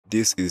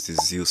This is the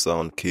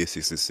Zealsound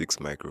K66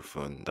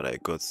 microphone that I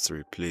got to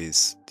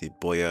replace the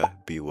Boya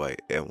BY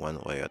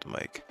M1 wired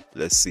mic.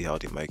 Let's see how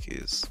the mic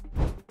is.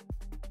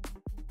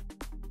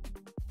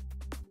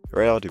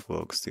 Right out the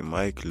box, the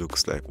mic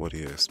looks like what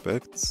you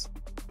expect.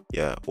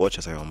 Yeah, watch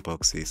as I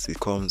unbox it. It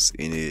comes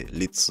in a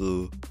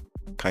little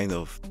kind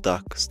of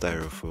dark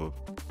styrofoam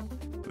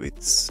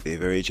with a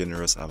very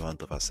generous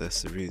amount of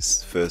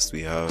accessories. First,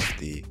 we have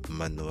the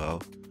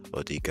manual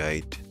or the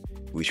guide,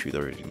 which we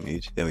already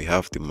need. Then we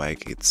have the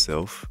mic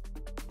itself.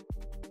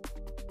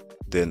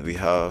 Then we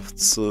have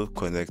two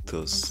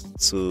connectors,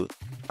 two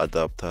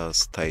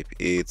adapters, type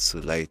A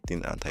to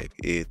lightning and type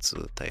A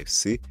to type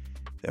C.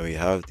 Then we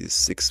have the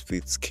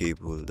 6-foot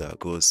cable that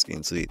goes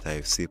into the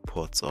type C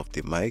ports of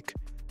the mic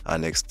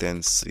and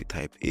extends to the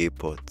type A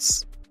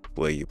ports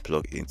where you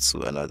plug into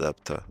an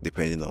adapter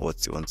depending on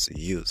what you want to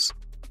use.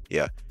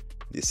 Yeah,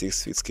 the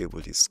 6-foot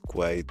cable is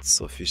quite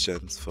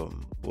sufficient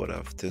from what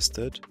I've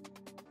tested.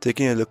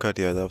 Taking a look at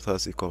the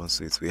adapters it comes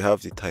with, we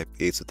have the type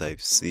A to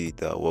type C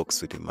that works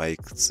with the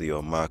mic to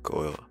your Mac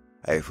or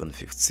iPhone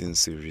 15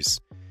 series.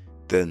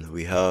 Then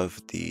we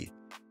have the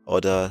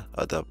other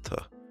adapter,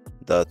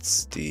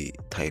 that's the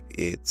type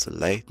A to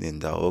lightning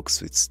that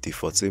works with the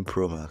 14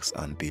 Pro Max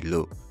and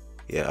below.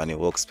 Yeah, and it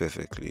works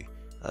perfectly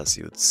as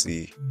you'd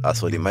see.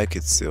 As for the mic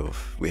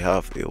itself, we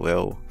have a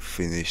well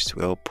finished,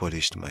 well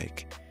polished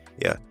mic.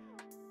 Yeah,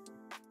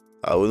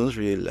 I wouldn't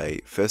really lie,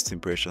 first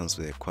impressions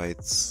were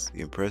quite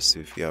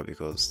impressive, yeah,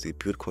 because the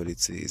build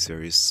quality is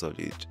very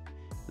solid.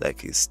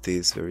 Like, it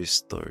stays very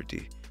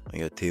sturdy on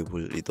your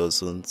table, it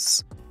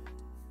doesn't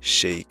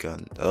shake,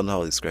 and I don't know how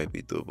to describe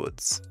it though,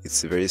 but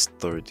it's a very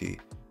sturdy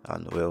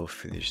and well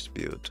finished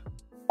build.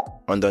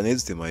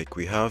 Underneath the mic,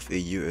 we have a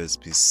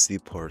USB-C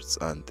port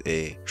and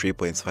a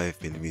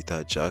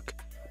 3.5mm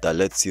jack that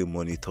lets you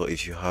monitor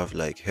if you have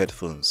like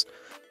headphones.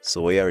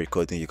 So while you're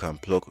recording, you can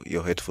plug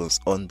your headphones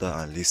under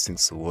and listen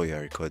to what you're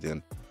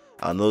recording.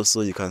 And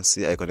also you can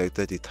see I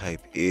connected the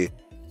type A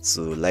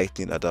to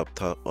lightning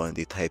adapter on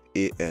the type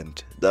A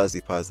end. That's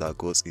the part that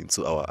goes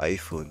into our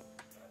iPhone.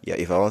 Yeah,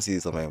 if I want to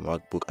use it on my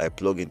MacBook, I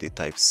plug in the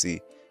type C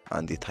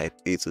and the type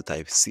A to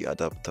type C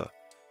adapter.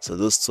 So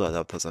those two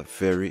adapters are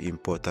very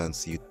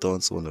important, you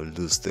don't want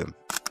to lose them.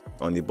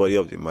 On the body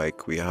of the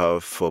mic, we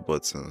have 4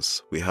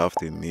 buttons. We have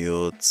the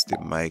mute, the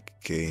mic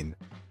gain,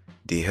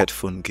 the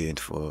headphone gain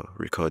for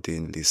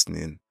recording,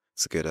 listening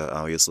together,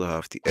 and we also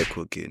have the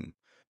echo gain.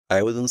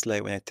 I wouldn't lie,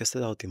 when I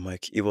tested out the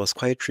mic, it was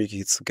quite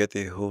tricky to get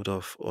a hold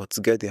of or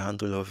to get the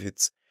handle of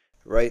it.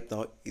 Right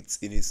now, it's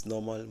in its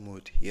normal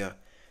mode. Yeah,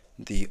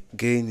 the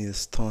gain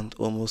is turned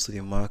almost to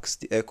the max,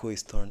 the echo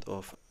is turned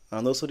off,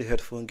 and also the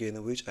headphone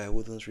gain, which I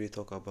wouldn't really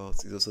talk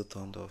about, is also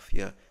turned off.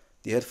 Yeah,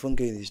 the headphone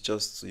gain is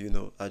just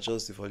to,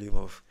 adjust the volume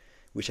of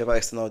whichever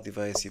external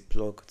device you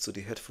plug to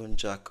the headphone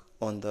jack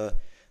under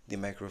the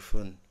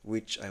microphone,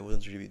 which I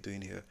wouldn't really be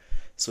doing here.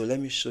 So let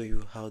me show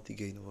you how the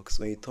gain works.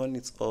 When you turn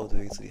it all the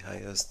way to the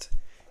highest,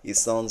 it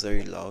sounds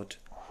very loud,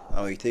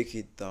 and when you take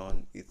it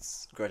down, it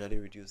gradually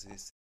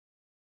reduces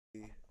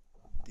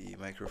the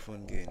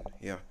microphone gain.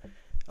 Yeah,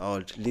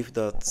 I'll leave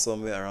that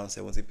somewhere around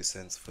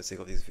 70% for the sake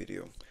of this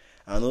video.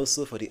 And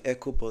also for the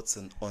echo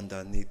button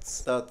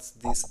underneath, that's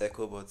this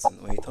echo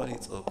button. When you turn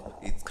it up,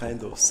 it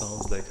kind of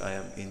sounds like I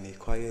am in a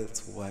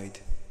quiet, wide,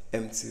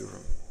 empty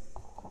room.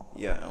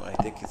 Yeah, and when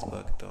I take it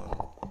back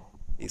down,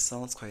 it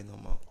sounds quite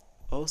normal.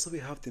 Also, we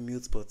have the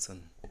mute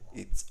button.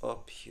 It's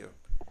up here.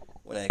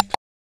 When I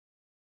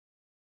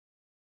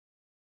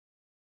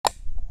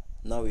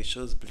now it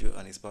shows blue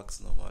and it's back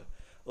to normal.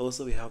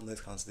 Also, we have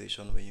noise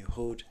cancellation when you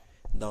hold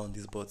down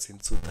this button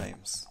 2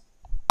 times.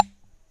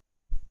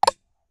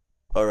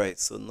 Alright,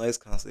 so noise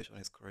cancellation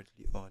is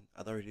currently on.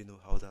 I don't really know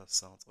how that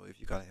sounds or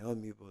if you can help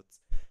me, but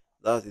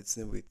that's the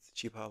thing with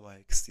cheaper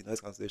mics. The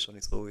noise cancellation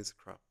is always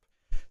crap.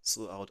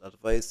 So I would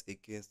advise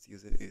against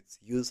using it.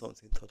 Use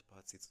something third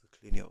party to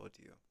clean your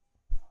audio.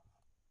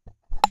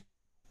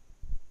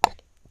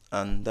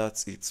 And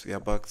that's it. We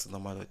are back to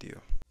normal audio.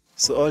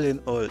 So all in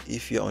all,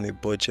 if you're on a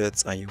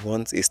budget and you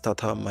want a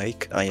starter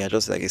mic and you're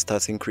just like a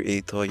starting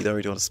creator, you don't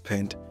really want to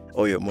spend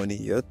all your money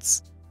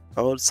yet,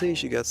 I would say you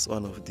should get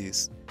one of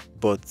these.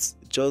 But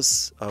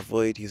just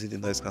avoid using the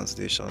noise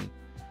cancellation.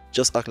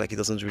 Just act like it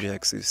doesn't really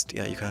exist.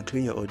 Yeah, you can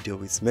clean your audio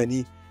with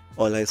many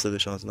online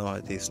solutions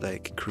nowadays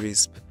like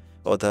Crisp,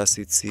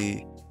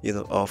 Audacity,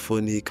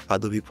 Alphonic,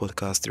 Adobe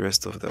Podcast, the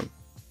rest of them.